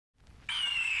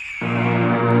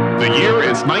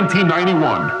since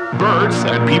 1991. Birds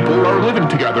and people are living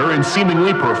together in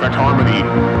seemingly perfect harmony,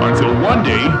 until one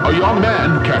day a young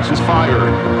man catches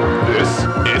fire. This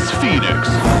is Phoenix.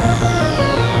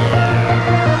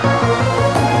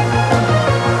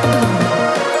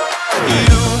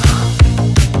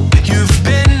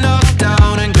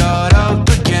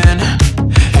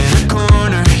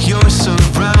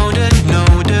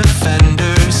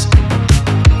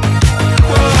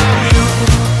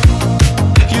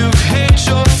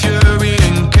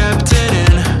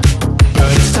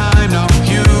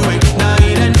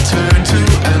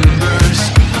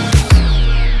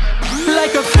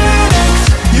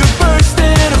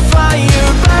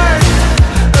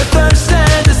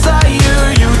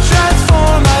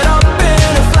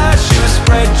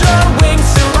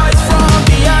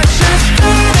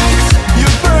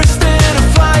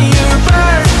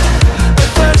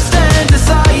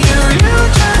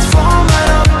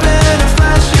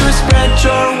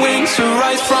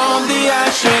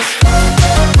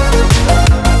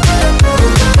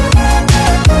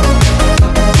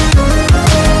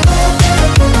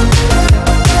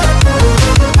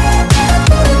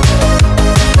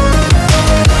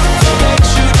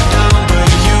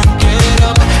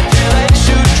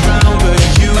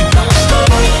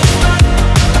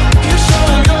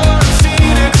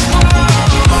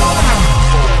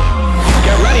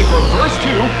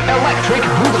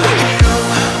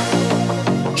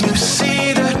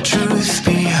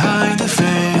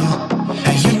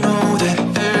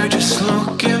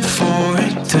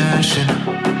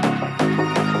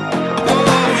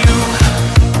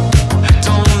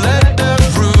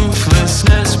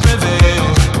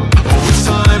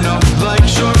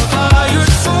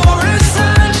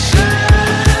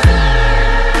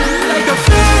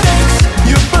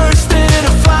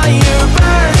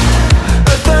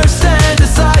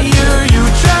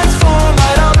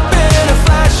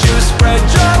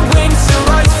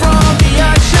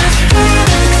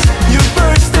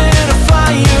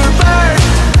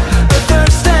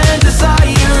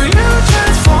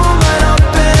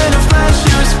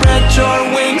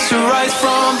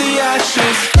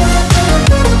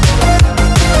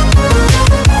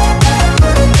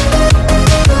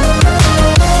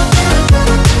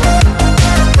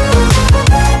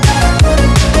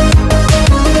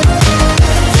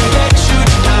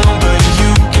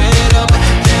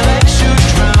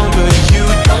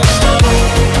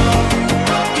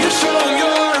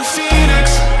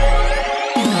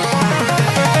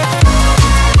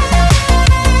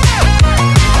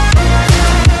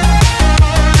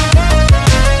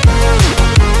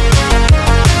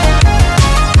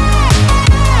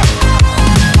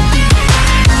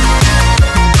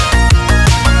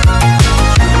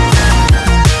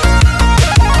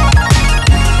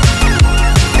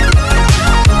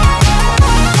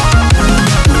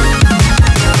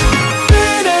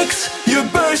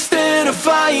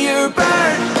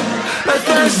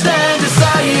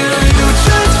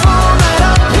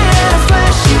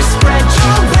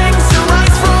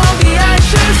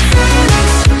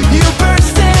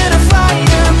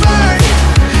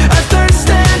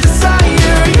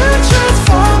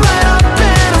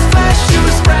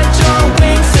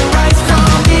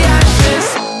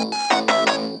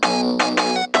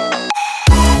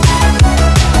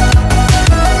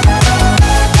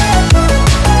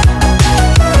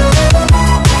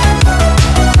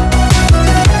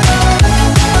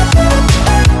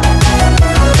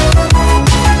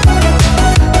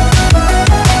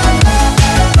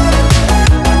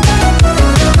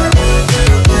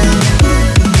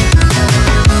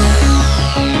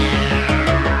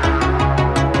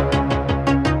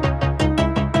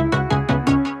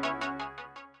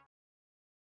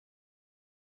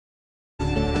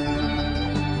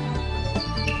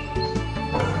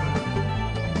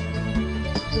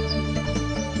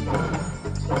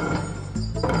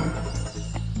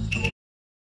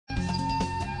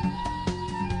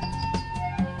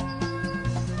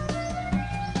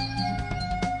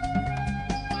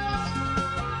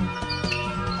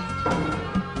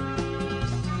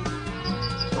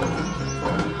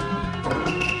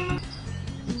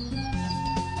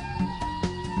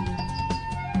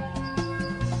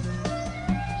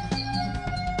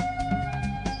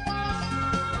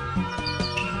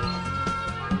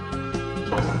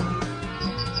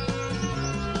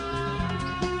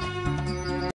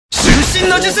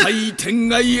対天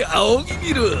外仰ぎ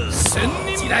見る千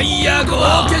人地雷や豪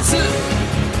傑打ち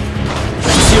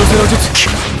寄せの術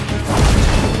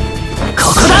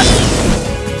ここだ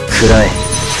食らえ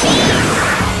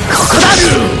ここだ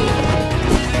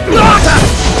うわっ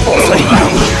遅い打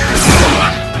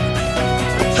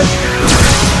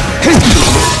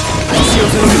ち寄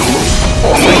せの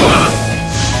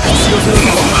旋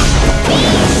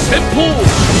風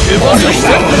毛張り旋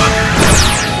風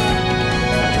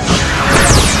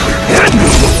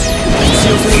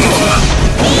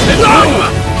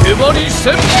毛張り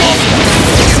旋風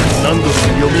何度も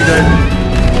よみがえる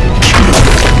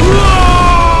うわ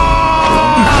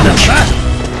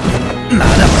まだま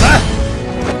だ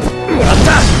もらっ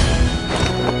た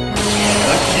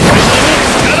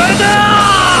力だ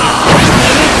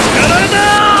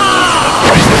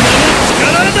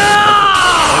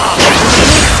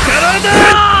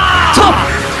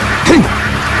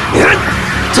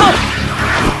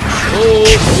大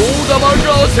玉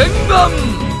螺旋丸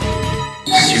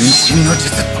瞬身の術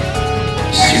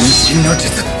瞬身の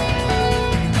術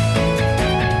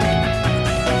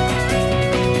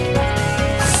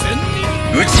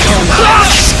内側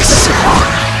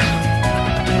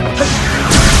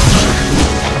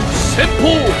旋風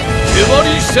毛張り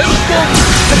旋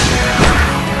風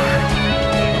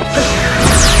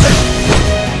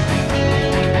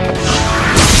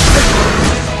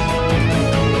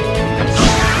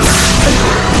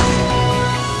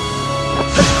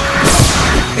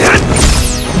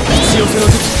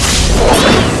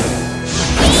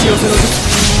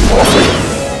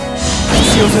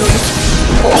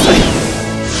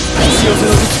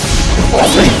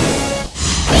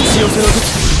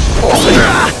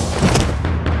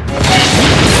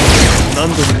何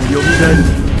度でもよみがえる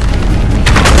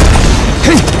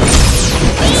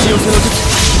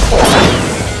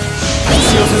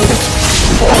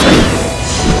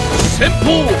旋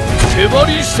風毛張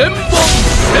り旋風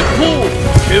旋風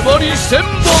毛張り旋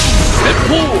風旋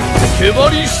風毛張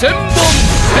り旋風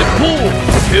旋風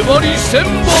毛張り旋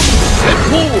風旋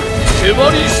風毛張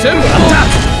り旋風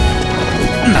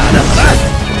まだまだ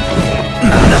ま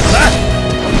だまだ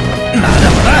まだ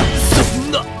まだそ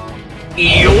んな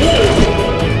よ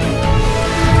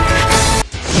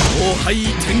後輩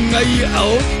天外仰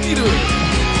ぎ見る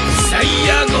最夜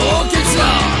豪傑だ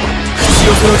口寄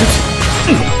せの術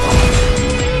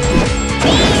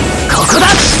ここだ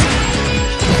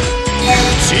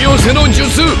口寄せの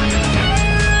術お前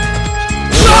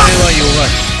は弱い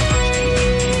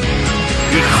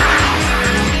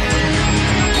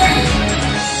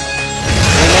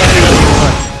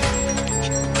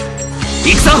行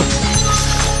くぞ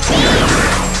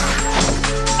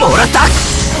もらった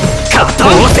加藤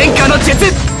戦火の術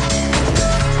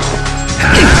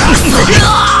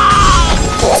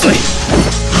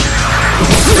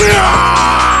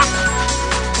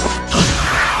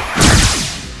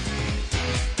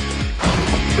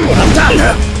もらった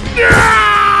よ